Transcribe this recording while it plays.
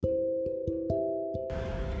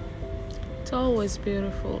It's always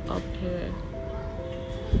beautiful up here.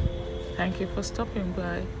 Thank you for stopping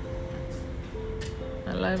by.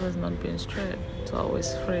 My life has not been straight. It's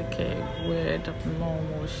always freaky, weird,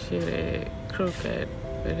 abnormal, shitty, crooked,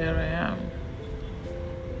 but here I am.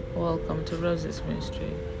 Welcome to Rose's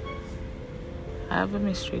Mystery. I have a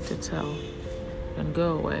mystery to tell. Don't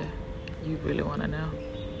go away. You really want to know.